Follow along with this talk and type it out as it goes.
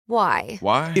Why?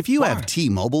 Why? If you have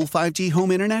T-Mobile 5G home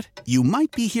internet, you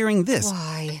might be hearing this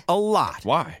Why? a lot.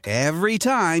 Why? Every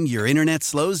time your internet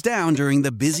slows down during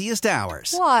the busiest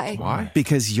hours. Why? Why?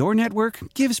 Because your network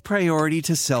gives priority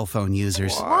to cell phone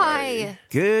users. Why?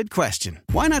 Good question.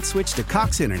 Why not switch to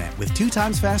Cox Internet with 2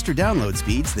 times faster download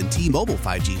speeds than T-Mobile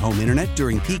 5G home internet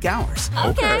during peak hours?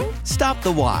 Okay. Stop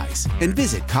the whys and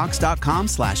visit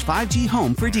cox.com/5G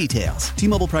home for details.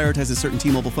 T-Mobile prioritizes certain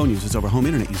T-Mobile phone users over home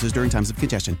internet users during times of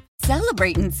congestion.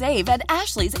 Celebrate and save at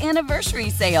Ashley's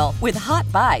Anniversary Sale. With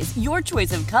Hot Buys, your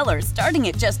choice of colors starting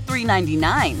at just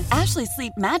 $3.99. Ashley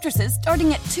Sleep mattresses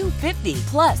starting at $2.50.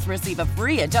 Plus, receive a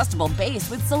free adjustable base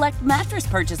with select mattress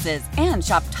purchases. And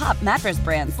shop top mattress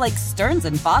brands like Stearns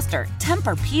 & Foster,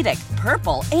 Tempur-Pedic,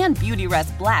 Purple, and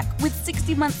Beautyrest Black with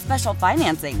 60-month special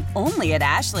financing. Only at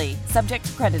Ashley. Subject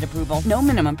to credit approval. No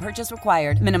minimum purchase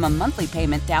required. Minimum monthly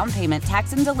payment, down payment,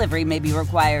 tax, and delivery may be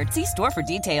required. See store for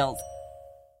details.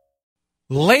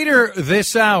 Later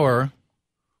this hour,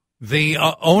 the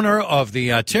owner of the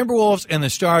Timberwolves and the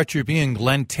Star Tribune,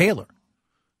 Glenn Taylor,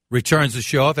 returns the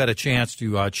show. I've had a chance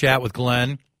to chat with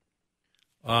Glenn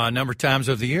a number of times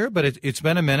over the year, but it's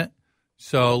been a minute.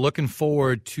 So looking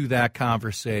forward to that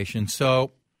conversation.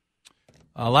 So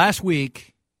last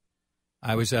week,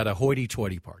 I was at a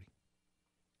hoity-toity party,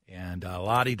 and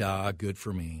la-di-da, good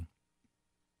for me.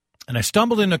 And I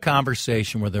stumbled into a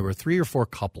conversation where there were 3 or 4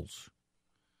 couples.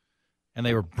 And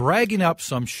they were bragging up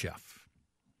some chef.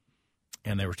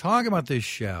 And they were talking about this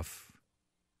chef.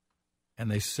 And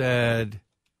they said,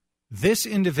 this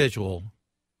individual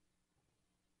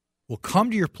will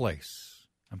come to your place.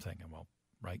 I'm thinking, well,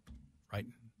 right. You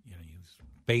know, he's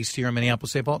based here in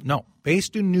Minneapolis, St. Paul. No,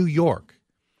 based in New York.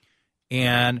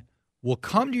 And will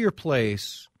come to your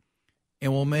place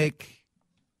and will make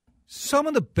some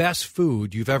of the best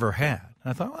food you've ever had.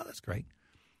 And I thought, well, that's great.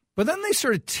 But then they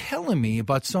started telling me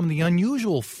about some of the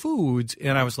unusual foods,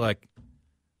 and I was like,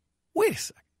 wait a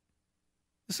second.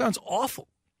 This sounds awful.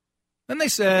 Then they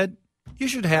said, you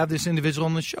should have this individual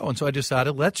on the show. And so I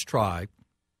decided, let's try.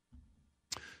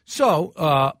 So,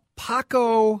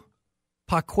 Paco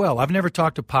Pasquel. I've never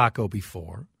talked to Paco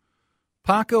before.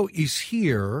 Paco is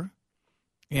here,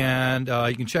 and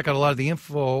you can check out a lot of the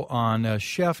info on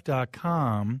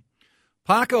chef.com.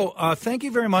 Paco, thank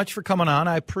you very much for coming on.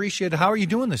 I appreciate it. How are you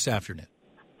doing this afternoon?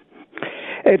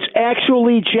 It's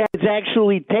actually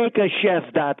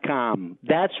takeachef.com.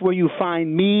 That's where you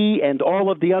find me and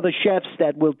all of the other chefs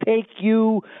that will take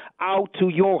you out to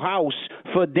your house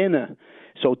for dinner.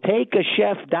 So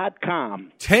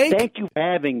takeachef.com. Thank you for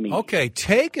having me. Okay,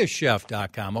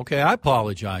 takeachef.com. Okay, I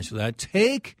apologize for that.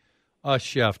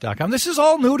 Takeachef.com. This is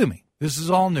all new to me. This is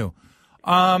all new.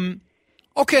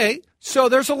 Okay, so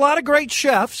there's a lot of great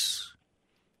chefs,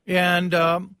 and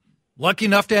lucky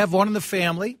enough to have one in the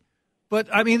family. But,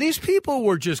 I mean, these people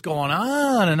were just going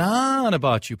on and on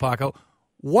about you, Paco.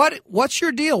 What's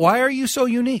your deal? Why are you so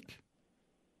unique?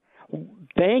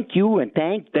 Thank you, and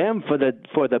thank them for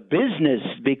the business,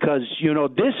 because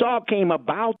this all came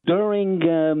about during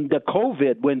the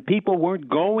COVID when people weren't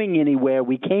going anywhere.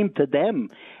 We came to them,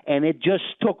 and it just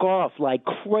took off like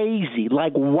crazy,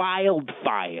 like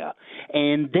wildfire.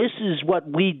 And this is what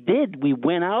we did. We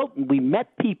went out and we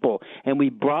met people, and we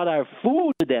brought our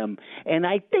food to them. And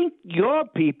I think your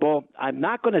people, I'm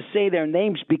not going to say their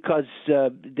names because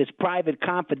there's private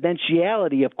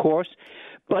confidentiality, of course,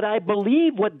 but I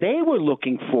believe what they were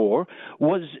looking for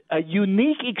was a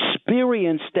unique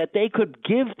experience that they could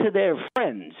give to their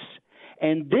friends.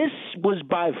 And this was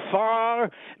by far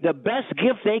the best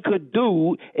gift they could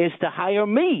do, is to hire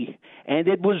me. And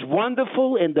it was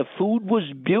wonderful, and the food was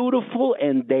beautiful,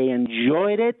 and they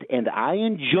enjoyed it, and I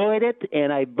enjoyed it.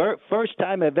 And first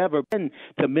time I've ever been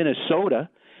to Minnesota.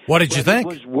 What did you think?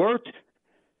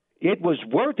 It was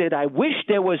worth it. I wish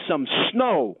there was some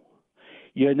snow.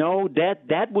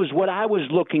 That was what I was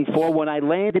looking for when I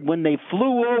landed, when they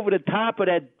flew over the top of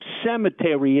that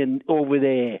cemetery and over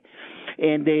there.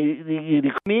 And they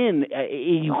come in,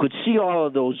 you could see all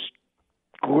of those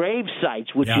grave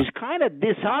sites, which is kind of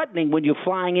disheartening when you're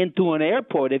flying into an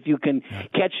airport, if you can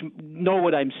know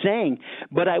what I'm saying.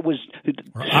 But I was...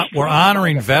 We're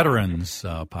honoring veterans,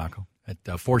 Paco, at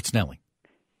Fort Snelling.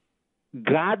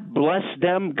 God bless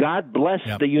them. God bless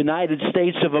the United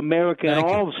States of America and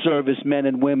all servicemen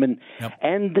and women. Yep.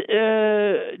 And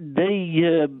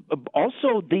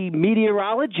also the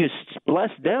meteorologists, bless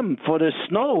them for the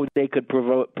snow they could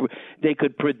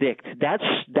predict.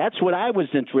 That's what I was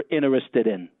interested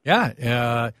in.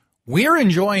 Yeah, we're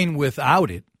enjoying without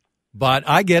it, but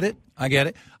I get it.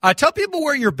 Tell people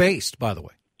where you're based, by the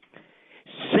way.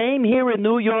 Same here in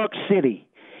New York City.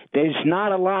 There's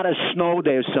not a lot of snow.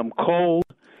 There's some cold,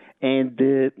 and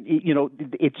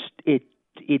it's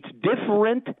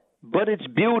different, but it's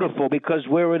beautiful because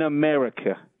we're in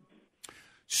America.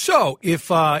 So if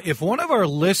one of our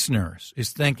listeners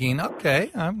is thinking,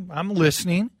 okay, I'm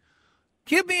listening,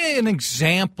 give me an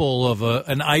example of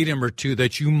an item or two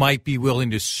that you might be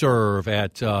willing to serve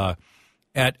at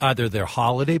either their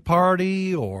holiday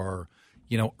party or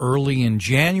early in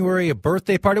January, a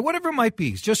birthday party, whatever it might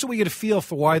be, just so we get a feel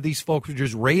for why these folks are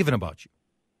just raving about you.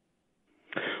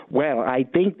 Well, I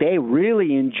think they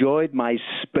really enjoyed my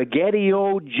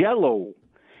spaghetti-o Jello.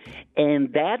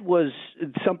 And that was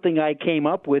something I came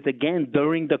up with, again,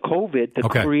 during the COVID to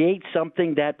create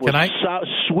something that was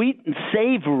sweet and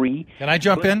savory. Can I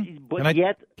jump in?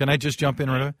 Can I just jump in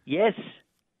right away? Yes,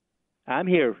 I'm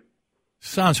here.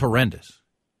 Sounds horrendous.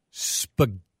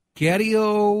 Spaghetti-o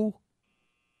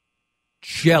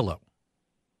Jello.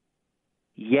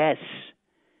 Yes.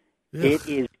 Ugh. It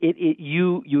is.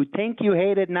 You think you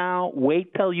hate it now?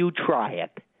 Wait till you try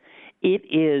it. It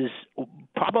is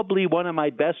probably one of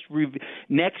my best right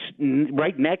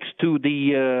next to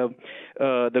the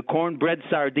cornbread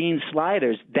sardine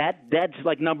sliders. That's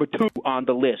like number 2 on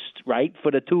the list, right?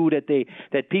 For the two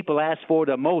that people ask for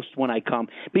the most when I come,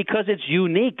 because it's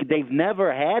unique. They've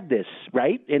never had this,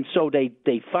 right? And so they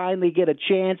finally get a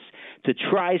chance to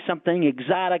try something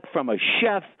exotic from a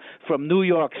chef from New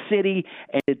York City,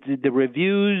 and the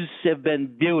reviews have been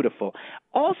beautiful.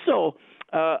 Also,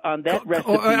 on that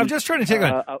recipe, I'm just trying to take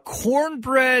on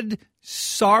cornbread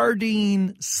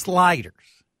sardine sliders.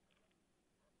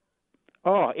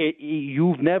 Oh,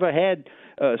 you've never had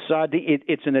sardine?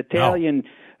 It's an Italian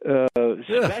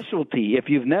specialty. If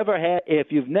you've never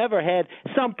had,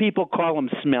 some people call them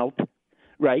smelt,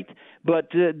 right?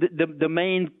 But the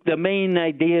main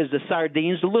idea is the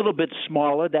sardines, a little bit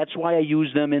smaller. That's why I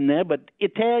use them in there. But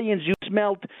Italians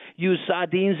use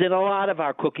sardines in a lot of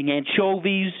our cooking.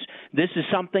 Anchovies. This is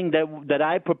something that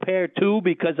I prepare too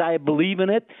because I believe in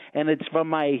it, and it's from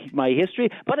my history.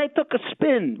 But I took a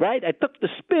spin, right? I took the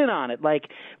spin on it. Like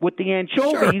with the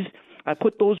anchovies, sure. I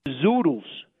put those zoodles.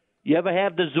 You ever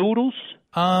have the zoodles?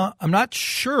 I'm not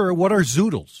sure. What are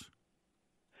zoodles?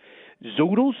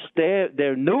 Zoodles,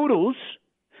 they're noodles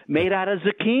made out of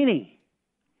zucchini.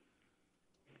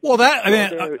 Well,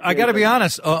 I got to be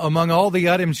honest. Among all the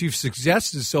items you've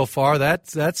suggested so far,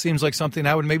 that seems like something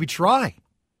I would maybe try.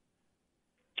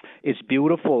 It's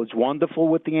beautiful. It's wonderful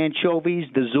with the anchovies,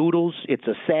 the zoodles. It's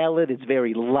a salad. It's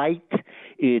very light.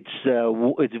 It's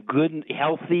good and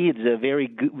healthy. It's a very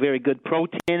good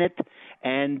protein in it,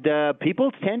 and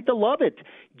people tend to love it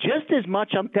just as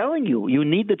much. I'm telling you, you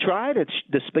need to try it. It's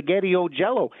the spaghetti-o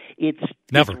Jello. It's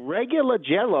regular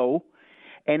Jello,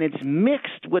 and it's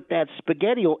mixed with that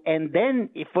spaghetti-o. And then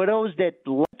for those that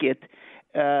like it,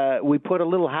 we put a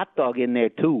little hot dog in there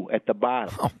too at the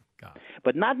bottom. Oh. God.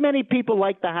 But not many people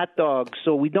like the hot dogs,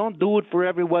 so we don't do it for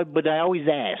everyone. But I always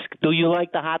ask, do you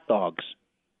like the hot dogs?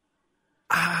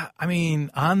 I mean,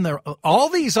 all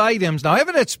these items. Now, I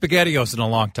haven't had SpaghettiOs in a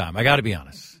long time. I got to be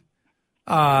honest.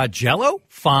 Jello,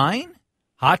 fine.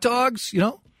 Hot dogs,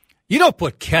 you don't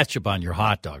put ketchup on your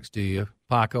hot dogs, do you,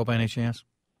 Paco, by any chance?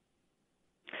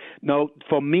 No,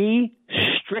 for me,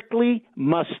 strictly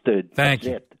mustard. Thank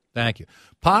you,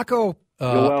 Paco.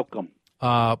 You're welcome.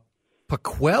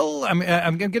 Pasquel,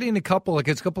 I'm getting a couple. Like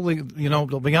it's a couple.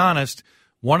 To be honest,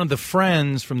 one of the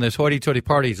friends from this hoity-toity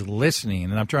party is listening,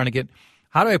 and I'm trying to get.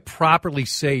 How do I properly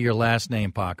say your last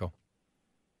name, Paco?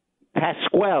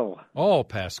 Pasquel. Oh,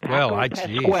 Pasquel.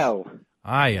 Pasquel.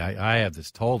 I have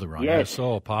this totally wrong. Yes. I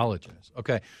so apologize.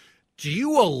 Okay, do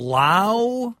you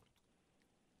allow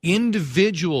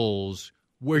individuals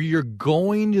where you're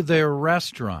going to their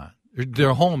restaurant, or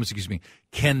their home, excuse me?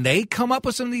 Can they come up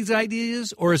with some of these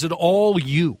ideas, or is it all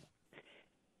you?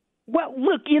 Well,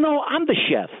 look, I'm the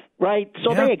chef, right?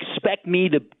 So They expect me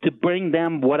to bring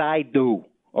them what I do,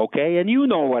 okay? And you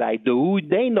know what I do.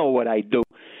 They know what I do.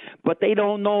 But they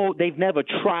don't know. They've never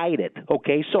tried it,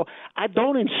 okay? So I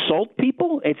don't insult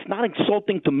people. It's not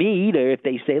insulting to me either if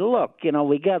they say, look,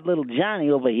 we got little Johnny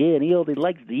over here, and he only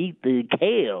likes to eat the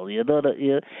kale.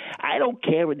 I don't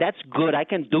care. That's good. I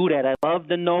can do that. I love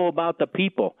to know about the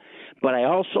people. But I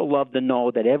also love to know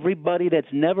that everybody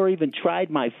that's never even tried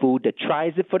my food, that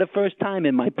tries it for the first time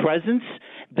in my presence,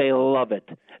 they love it.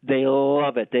 They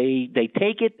love it. They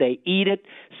take it, they eat it.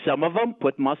 Some of them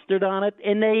put mustard on it,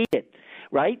 and they eat it,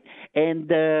 right?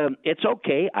 And it's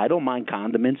okay. I don't mind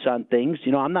condiments on things.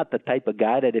 I'm not the type of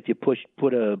guy that if you put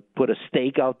a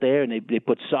steak out there and they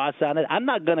put sauce on it, I'm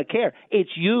not going to care. It's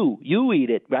you. You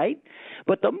eat it, right?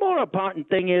 But the more important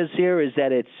thing is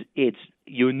that it's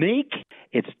unique,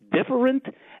 it's different,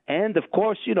 And, of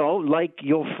course, like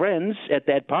your friends at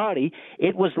that party,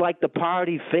 it was like the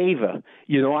party favor.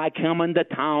 I come into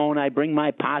town, I bring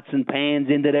my pots and pans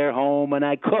into their home, and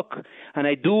I cook. And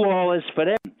I do all this for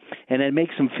them. And it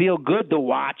makes them feel good to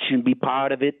watch and be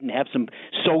part of it and have some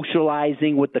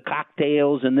socializing with the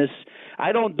cocktails and this.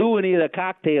 I don't do any of the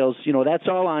cocktails. That's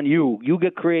all on you. You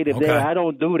get creative there. I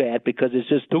don't do that because it's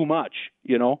just too much,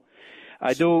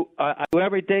 I do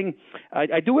everything.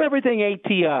 I do everything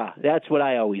ATR. That's what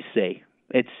I always say.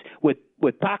 It's with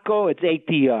Paco. It's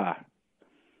ATR,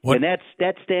 and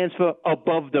that stands for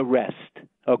above the rest.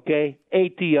 Okay,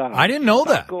 ATR. I didn't know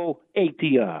that. Paco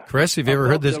ATR. Chris, have you ever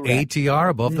heard this ATR,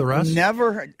 above the rest?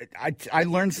 Never. I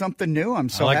learned something new. I'm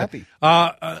so happy.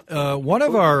 One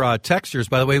of our texters,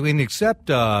 by the way, we can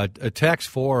accept a text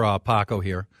for Paco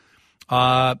here.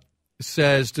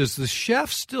 Says, does the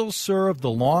chef still serve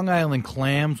the Long Island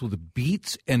clams with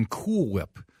beets and Cool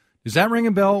Whip? Does that ring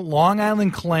a bell? Long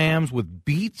Island clams with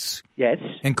beets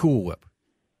and Cool Whip.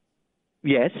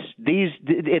 Yes,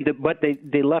 but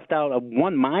they left out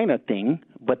one minor thing,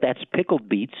 but that's pickled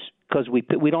beets because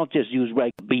we don't just use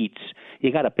regular beets.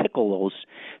 You got to pickle those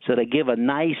so they give a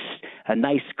nice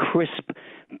crisp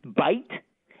bite,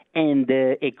 and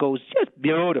it goes just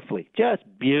beautifully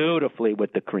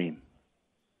with the cream.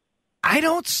 I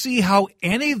don't see how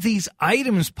any of these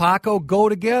items, Paco, go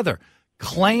together.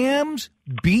 Clams,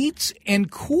 beets,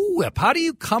 and Cool Whip. How do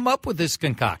you come up with this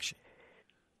concoction?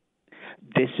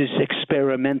 This is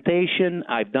experimentation.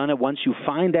 I've done it. Once you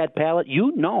find that palate,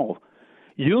 Chad,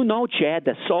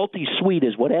 the salty sweet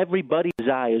is what everybody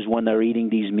desires when they're eating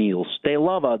these meals. They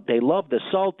love the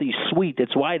salty sweet.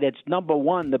 It's why that's number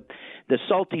one, the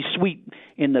salty sweet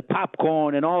in the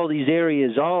popcorn and all these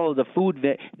areas, all of the food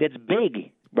that's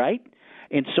big, right?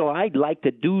 And so I'd like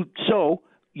to do so,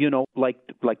 like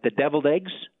the deviled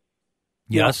eggs.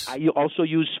 Yes. I also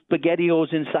use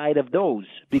SpaghettiOs inside of those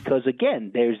because,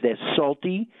 again, there's this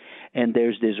salty and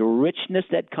there's this richness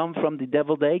that comes from the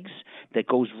deviled eggs that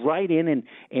goes right in, and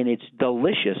it's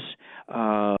delicious.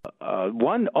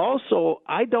 One also,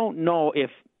 I don't know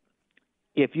if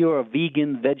you're a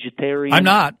vegan, vegetarian. I'm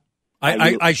not.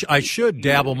 I should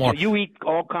dabble more. So you eat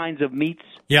all kinds of meats?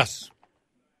 Yes.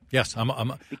 Yes,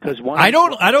 I'm because I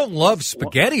don't love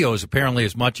SpaghettiOs apparently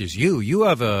as much as you. You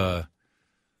have a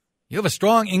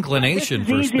strong inclination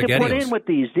for SpaghettiOs. It's easy to put in with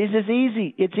these. This is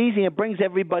easy. It's easy. It brings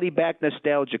everybody back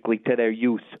nostalgically to their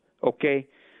youth. Okay,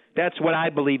 that's what I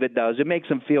believe it does. It makes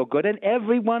them feel good, and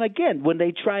everyone, again, when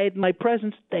they try it in my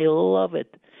presence, they love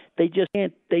it. They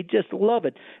just love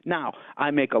it. Now,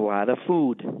 I make a lot of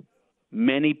food.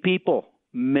 Many people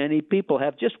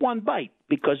have just one bite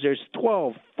because there's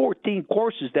 12, 14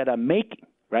 courses that I'm making,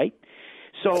 right?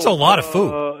 So that's a lot of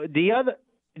food.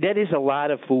 That is a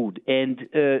lot of food, and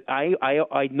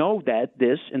I know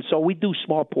this, and so we do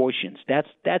small portions.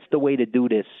 That's the way to do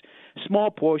this,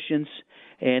 small portions,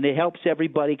 and it helps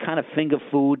everybody kind of finger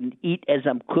food and eat as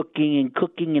I'm cooking,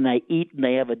 and I eat, and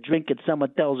I have a drink, and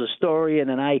someone tells a story, and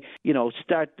then I,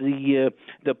 start the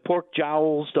pork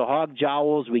jowls, the hog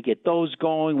jowls. We get those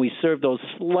going. We serve those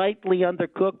slightly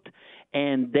undercooked,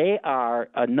 and they are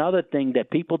another thing that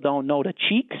people don't know. The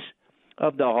cheeks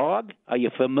of the hog. Are you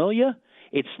familiar?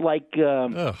 It's like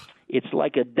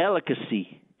a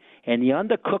delicacy, and you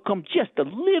undercook them just a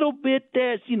little bit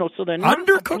there, so they're not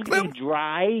completely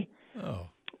dry. Oh.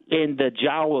 And the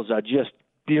jowls are just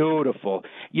beautiful.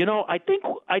 I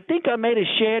think I may have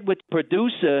shared with the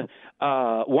producer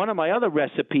one of my other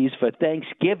recipes for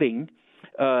Thanksgiving.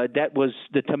 That was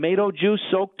the tomato juice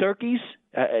soaked turkeys.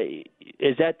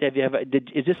 Is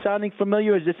this sounding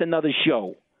familiar? Or is this another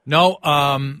show? No,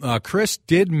 Chris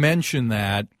did mention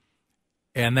that.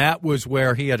 And that was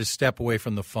where he had to step away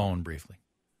from the phone briefly,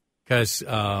 because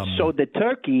so the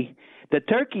turkey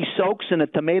soaks in a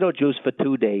tomato juice for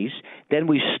 2 days. Then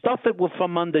we stuff it with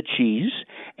Famunda cheese,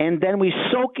 and then we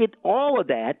soak it, all of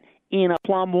that, in a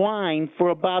plum wine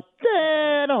for about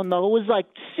I don't know. It was like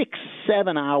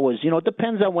 6-7 hours. It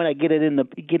depends on when I get it in the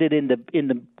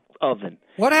oven.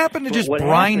 What happened to just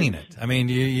brining it? I mean,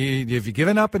 have you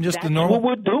given up and just the normal? That's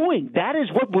what we're doing. That is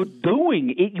what we're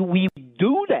doing. We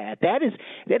do that. That is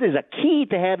a key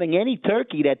to having any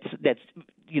turkey that's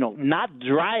not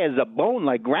dry as a bone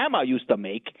like Grandma used to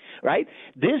make, right?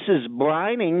 This is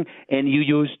brining, and you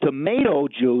use tomato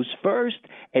juice first,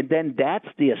 and then that's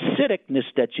the acidicness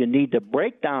that you need to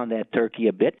break down that turkey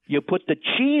a bit. You put the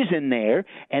cheese in there,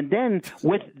 and then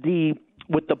with the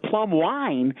the plum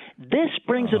wine, this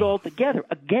brings it all together.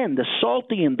 Again, the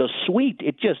salty and the sweet.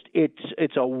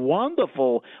 It's a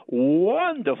wonderful,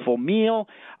 wonderful meal.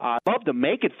 I'd love to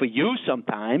make it for you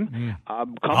sometime.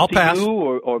 Come I'll to pass. you,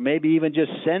 or maybe even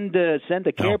just send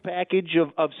a care package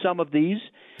of some of these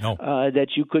that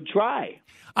you could try.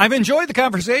 I've enjoyed the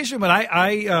conversation, but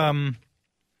I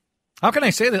how can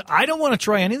I say that? I don't want to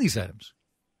try any of these items.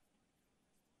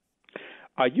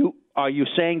 Are you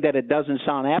saying that it doesn't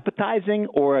sound appetizing,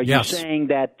 or are you saying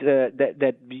that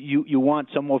that you want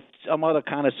some other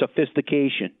kind of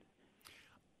sophistication?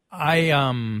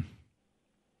 I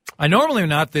normally am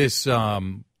not this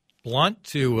blunt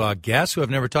to guests who I've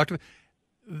never talked to.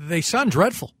 They sound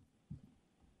dreadful.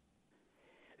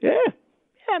 Yeah,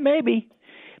 maybe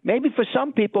for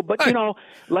some people, but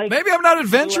maybe I'm not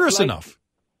adventurous enough.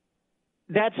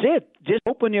 That's it. Just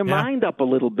open your mind up a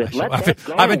little bit.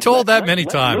 I've been told that many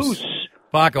times.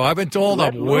 Paco, I've been told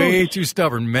I'm way too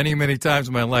stubborn many, many times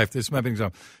in my life. This might be an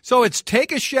example. So it's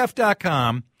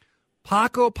takeachef.com,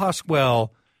 Paco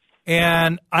Pasquel,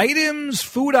 and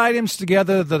food items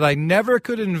together that I never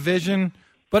could envision.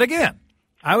 But again,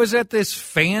 I was at this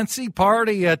fancy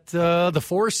party at the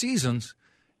Four Seasons,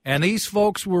 and these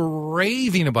folks were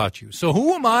raving about you. So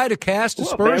who am I to cast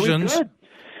aspersions? Very good.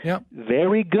 Yeah,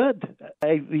 very good.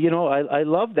 I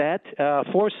love that.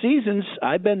 Four Seasons,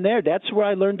 I've been there. That's where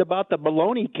I learned about the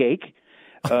bologna cake.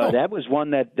 That was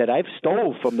one that I've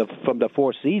stole from the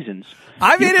Four Seasons.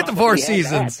 I've ate at the Four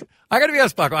Seasons. I got to be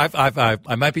honest, Paco.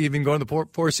 I might be even going to the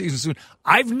Four Seasons soon.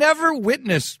 I've never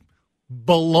witnessed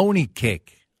bologna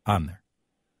cake on there.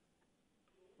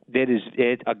 That is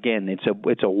it. Again, it's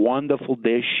a wonderful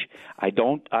dish. I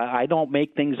don't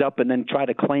make things up and then try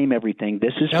to claim everything.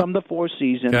 This is from the Four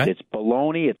Seasons. Okay. It's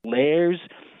bologna. It layers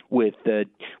with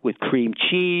cream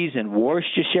cheese and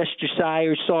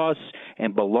Worcestershire sauce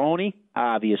and bologna,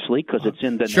 obviously, because it's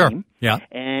in the name. Yeah.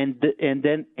 And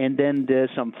then there's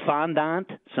some fondant,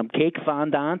 some cake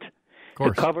fondant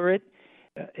to cover it.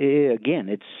 Again,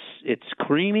 it's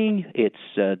creamy.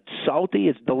 It's salty.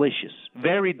 It's delicious.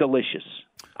 Very delicious.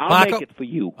 I'll make it for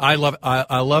you. I love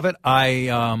it.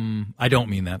 I don't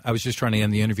mean that. I was just trying to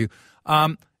end the interview.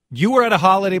 You were at a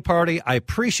holiday party. I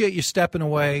appreciate you stepping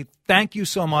away. Thank you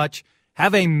so much.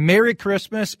 Have a Merry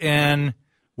Christmas. And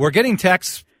we're getting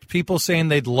texts, people saying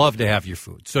they'd love to have your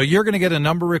food. So you're going to get a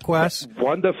number of requests.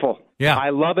 Wonderful. Yeah.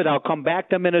 I love it. I'll come back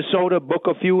to Minnesota, book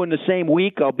a few in the same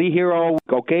week. I'll be here all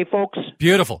week. Okay, folks?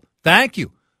 Beautiful. Thank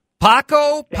you.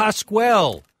 Paco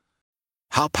Pasquel.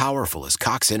 How powerful is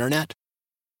Cox Internet?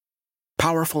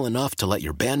 Powerful enough to let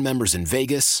your band members in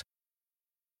Vegas,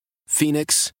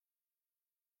 Phoenix,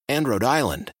 and Rhode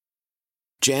Island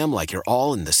jam like you're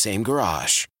all in the same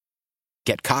garage.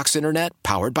 Get Cox Internet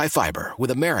powered by fiber with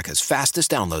America's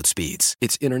fastest download speeds.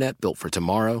 It's internet built for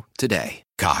tomorrow, today.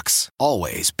 Cox,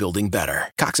 always building better.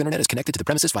 Cox Internet is connected to the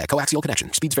premises via coaxial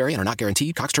connection. Speeds vary and are not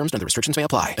guaranteed. Cox terms and other restrictions may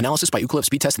apply. Analysis by Ookla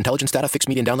Speed Test Intelligence Data. Fixed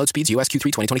median download speeds. US Q3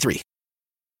 2023.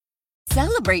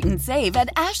 Celebrate and save at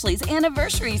Ashley's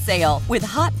Anniversary Sale. With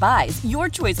Hot Buys, your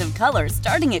choice of colors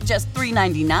starting at just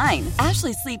 $3.99.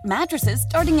 Ashley Sleep mattresses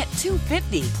starting at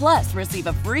 $2.50. Plus, receive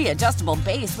a free adjustable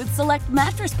base with select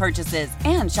mattress purchases.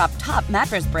 And shop top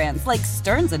mattress brands like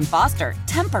Stearns & Foster,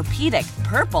 Tempur-Pedic,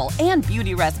 Purple, and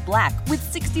Beautyrest Black with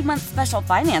 60-month special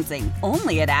financing.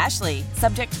 Only at Ashley.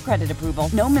 Subject to credit approval.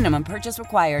 No minimum purchase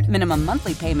required. Minimum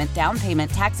monthly payment, down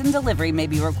payment, tax, and delivery may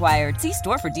be required. See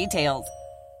store for details.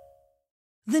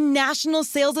 The national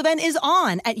sales event is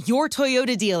on at your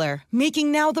Toyota dealer,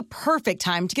 making now the perfect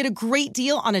time to get a great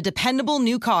deal on a dependable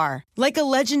new car. Like a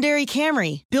legendary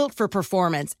Camry, built for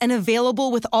performance and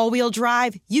available with all-wheel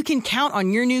drive, you can count on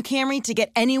your new Camry to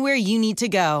get anywhere you need to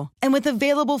go. And with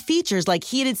available features like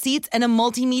heated seats and a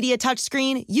multimedia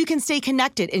touchscreen, you can stay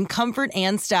connected in comfort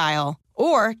and style.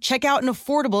 Or check out an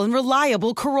affordable and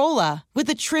reliable Corolla with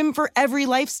a trim for every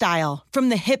lifestyle. From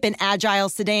the hip and agile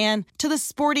sedan to the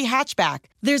sporty hatchback,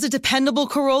 there's a dependable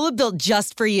Corolla built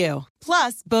just for you.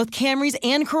 Plus, both Camrys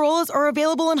and Corollas are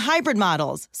available in hybrid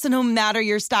models. So no matter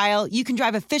your style, you can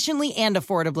drive efficiently and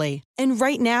affordably. And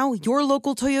right now, your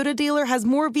local Toyota dealer has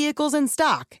more vehicles in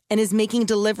stock and is making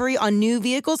delivery on new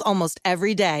vehicles almost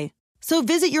every day. So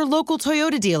visit your local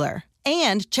Toyota dealer.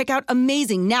 And check out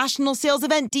amazing national sales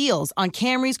event deals on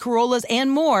Camrys, Corollas,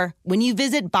 and more when you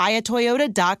visit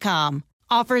buyatoyota.com.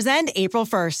 Offers end April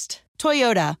 1st.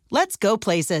 Toyota, let's go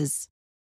places.